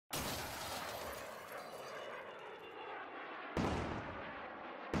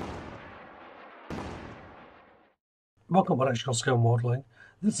Welcome to Actual Scale Modelling.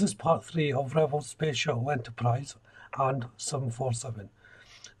 This is part 3 of Revell Space Shuttle Enterprise and 747.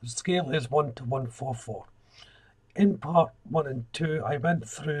 The scale is 1 to 144. In part 1 and 2 I went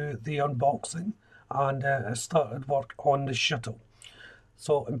through the unboxing and I started work on the shuttle.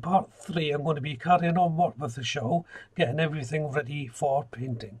 So in part 3 I'm going to be carrying on work with the shuttle, getting everything ready for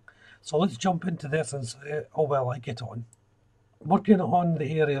painting. So let's jump into this and see how well I get on. Working on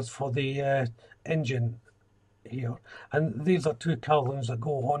the areas for the engine here, and these are two cowlings that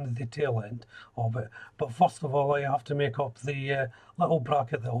go on the tail end of it. But first of all I have to make up the little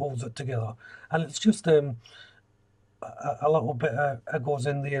bracket that holds it together, and it's just a little bit it goes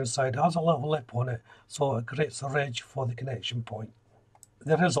in the inside. It has a little lip on it, so it creates a ridge for the connection point.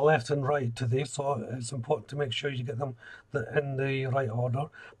 There is a left and right to these, so it's important to make sure you get them in the right order,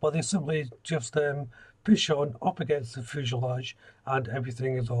 but they simply just push on up against the fuselage and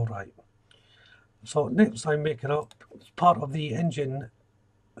everything is alright. So next I'm making up part of the engine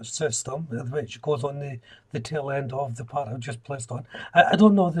system, which goes on the tail end of the part I've just placed on. I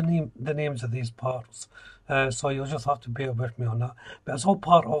don't know the names of these parts, so you'll just have to bear with me on that. But it's all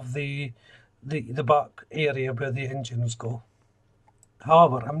part of the back area where the engines go.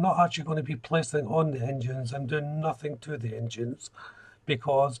 However, I'm not actually going to be placing on the engines. I'm doing nothing to the engines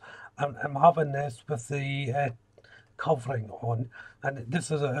because I'm having this with the covering on, and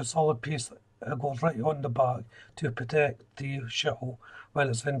this is a solid piece that goes right on the back to protect the shuttle when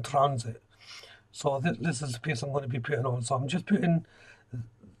it's in transit. So this is the piece I'm going to be putting on. So I'm just putting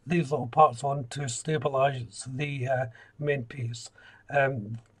these little parts on to stabilize the main piece.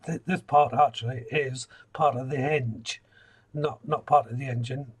 This part actually is part of the hinge, not part of the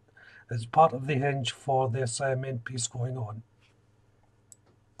engine. It's part of the hinge for this main piece going on.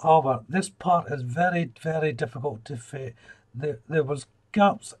 However, this part is very, very difficult to fit. There was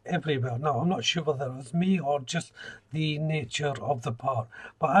gaps everywhere. Now, I'm not sure whether it was me or just the nature of the part,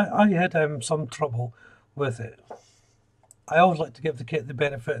 but I had some trouble with it. I always like to give the kit the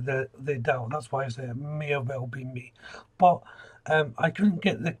benefit of the doubt. That's why I say it may have well been me. But I couldn't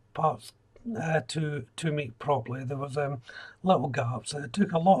get the parts to meet properly. There was little gaps. It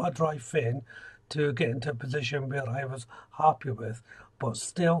took a lot of dry fin to get into a position where I was happy with, but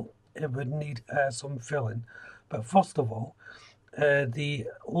still it would need some filling. But first of all, the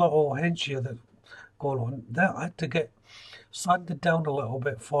little hinge here that's going on, that I had to get sanded down a little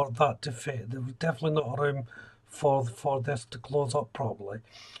bit for that to fit. There was definitely not room for this to close up properly.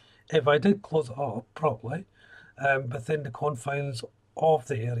 If I did close it up properly, within the confines of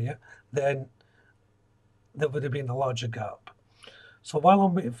the area, then there would have been a larger gap. So while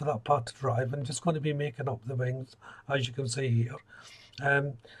I'm waiting for that part to dry, I'm just going to be making up the wings, as you can see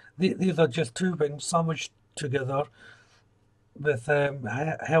here. These are just two wings sandwiched together, with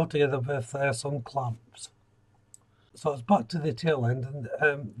held together with some clamps. So it's back to the tail end,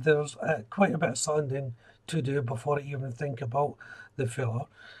 and there's quite a bit of sanding to do before I even think about the filler.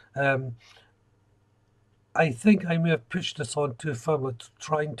 I think I may have pushed this on too firmly,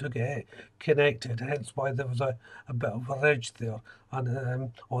 trying to get it connected, hence why there was a bit of a ridge there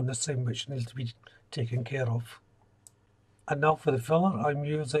and on the seam, which needs to be taken care of. And now for the filler, I'm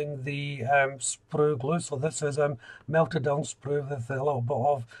using the sprue glue. So this is melted down sprue with a little bit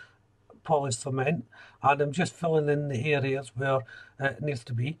of polished cement, and I'm just filling in the areas where it needs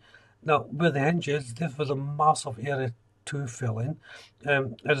to be. Now with the hinges, this was a massive area to fill in.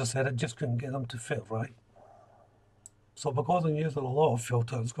 As I said, I just couldn't get them to fit right. So because I'm using a lot of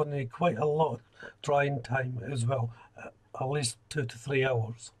filter, it's going to need quite a lot of drying time as well, at least 2 to 3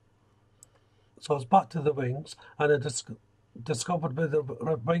 hours. So it's back to the wings, and I discovered where the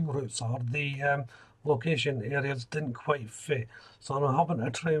wing roots are. The location areas didn't quite fit, so I'm having to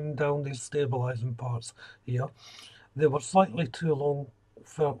trim down these stabilizing parts here. They were slightly too long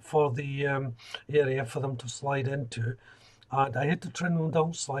for the area for them to slide into, and I had to trim them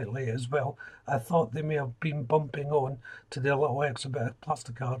down slightly as well. I thought they may have been bumping on to the little extra bit of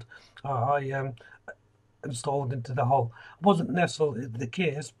plastic card I installed into the hull. It wasn't necessarily the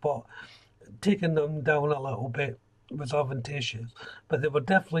case, but taking them down a little bit was advantageous, but they were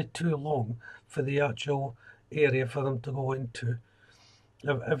definitely too long for the actual area for them to go into.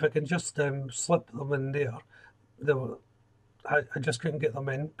 If I can just slip them in there, I just couldn't get them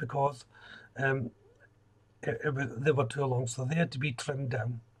in because they were too long, so they had to be trimmed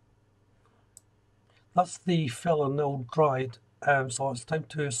down. That's the filler now dried, so it's time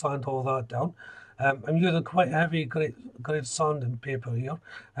to sand all that down. I'm using quite heavy grade sanding paper here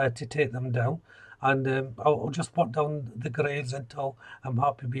to take them down, and I'll just put down the grades until I'm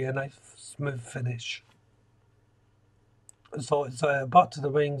happy with a nice smooth finish. So it's back to the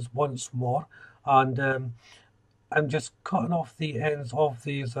wings once more, and I'm just cutting off the ends of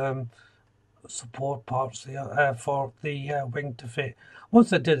these support parts here for the wing to fit.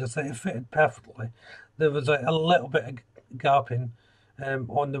 Once I did it, it fitted perfectly. There was a little bit of gapping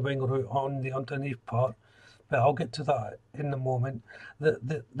on the wing root on the underneath part, but I'll get to that in a moment.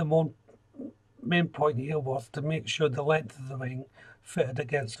 The main point here was to make sure the length of the wing fitted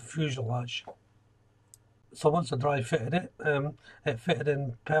against the fuselage. So once I dry fitted it fitted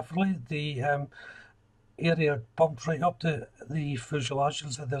in perfectly. The area bumped right up to the fuselage,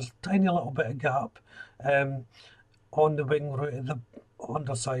 so there's a tiny little bit of gap on the wing root at the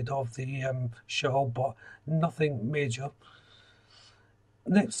underside of the shuttle, but nothing major.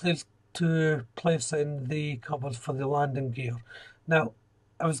 Next is to place in the covers for the landing gear. Now,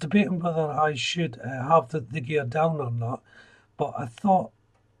 I was debating whether I should have the gear down or not, but I thought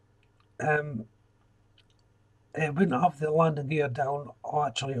it wouldn't have the landing gear down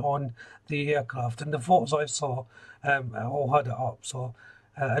actually on the aircraft. And the photos I saw, it all had it up. So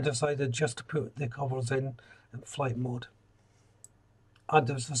I decided just to put the covers in flight mode. And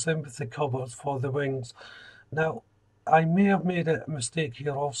it was the same with the covers for the wings. Now, I may have made a mistake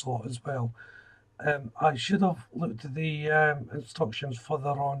here also as well. I should have looked at the instructions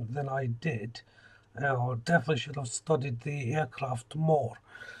further on than I did. Or definitely should have studied the aircraft more.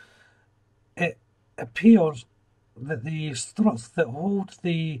 It appears that the struts that hold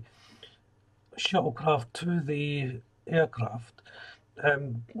the shuttlecraft to the aircraft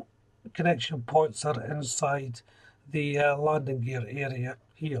connection points are inside the landing gear area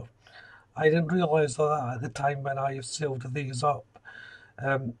here. I didn't realise that at the time when I sealed these up.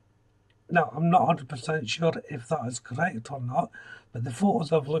 Now, I'm not 100% sure if that is correct or not, but the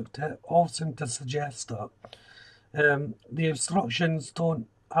photos I've looked at all seem to suggest that. The instructions don't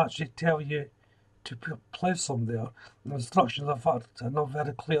actually tell you to place them there. The instructions, in fact, are not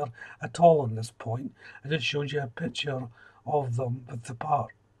very clear at all on this point. It just shows you a picture of them with the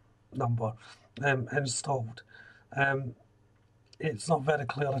part number installed. It's not very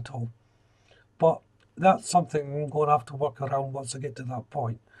clear at all. But that's something I'm going to have to work around once I get to that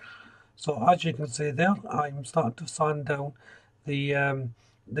point. So as you can see there, I'm starting to sand down the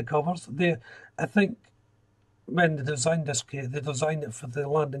covers. I think when they designed this gear, they designed it for the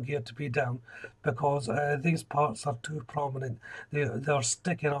landing gear to be down because these parts are too prominent. They're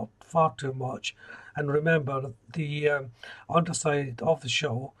sticking up far too much. And remember, the underside of the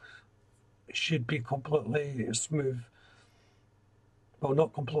shuttle should be completely smooth. Well,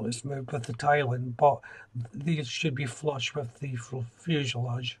 not completely smooth with the tiling, but these should be flush with the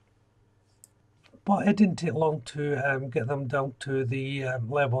fuselage. But it didn't take long to get them down to the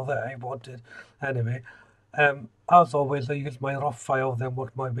level that I wanted. Anyway, as always, I used my rough file, then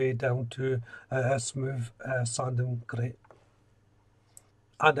worked my way down to a smooth sanding grate.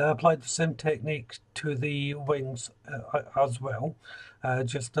 And I applied the same technique to the wings as well,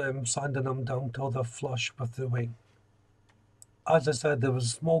 just sanding them down till they're flush with the wing. As I said, there was a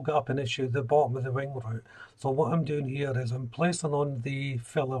small gap in issue at the bottom of the wing root. So what I'm doing here is I'm placing on the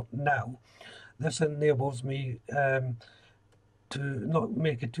filler now. This enables me to not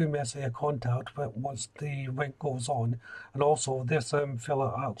make it too messy a contact once the wing goes on. And also this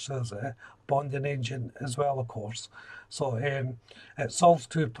filler acts as a bonding agent as well, of course. So it solves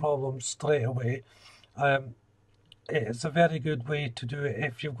two problems straight away. It's a very good way to do it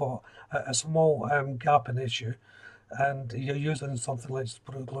if you've got a small gap in issue and you're using something like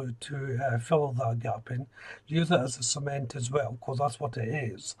sprue glue to fill that gap in. Use it as a cement as well, because that's what it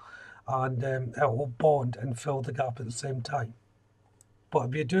is. And it will bond and fill the gap at the same time. But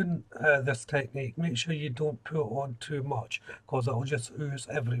if you're doing this technique, make sure you don't put on too much, because it will just ooze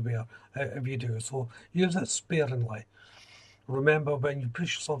everywhere if you do. So use it sparingly. Remember, when you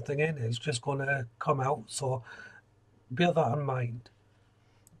push something in, it's just going to come out, so bear that in mind.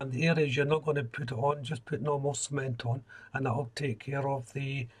 And the areas you're not going to put it on, just put normal cement on, and that'll take care of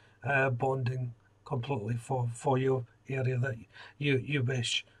the bonding completely for your area that you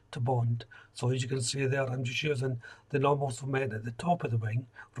wish to bond. So as you can see there, I'm just using the normal cement at the top of the wing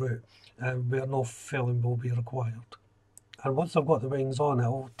root, where no filling will be required. And once I've got the wings on,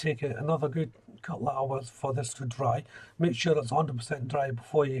 it'll take another good couple of hours for this to dry. Make sure it's 100% dry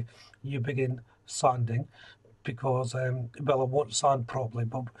before you begin sanding, because well, it won't sand properly,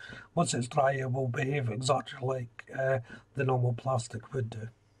 but once it's dry it will behave exactly like the normal plastic would do.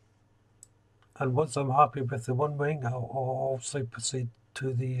 And once I'm happy with the one wing, I'll obviously proceed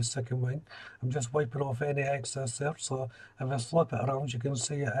to the second wing. I'm just wiping off any excess there, so if I flip it around you can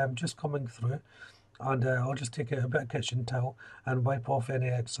see it just coming through, and I'll just take a bit of kitchen towel and wipe off any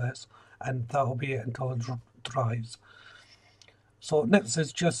excess, and that'll be it until it dries. So next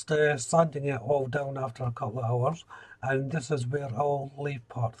is just sanding it all down after a couple of hours, and this is where I'll leave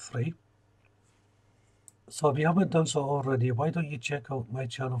part 3. So if you haven't done so already, why don't you check out my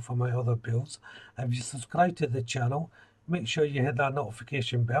channel for my other builds? If you subscribe to the channel, make sure you hit that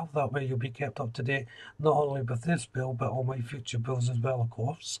notification bell, that way you'll be kept up to date not only with this build but all my future builds as well, of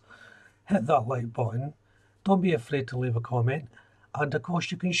course. Hit that like button, don't be afraid to leave a comment, and of course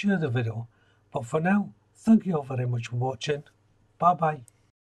you can share the video. But for now, thank you all very much for watching. Bye bye.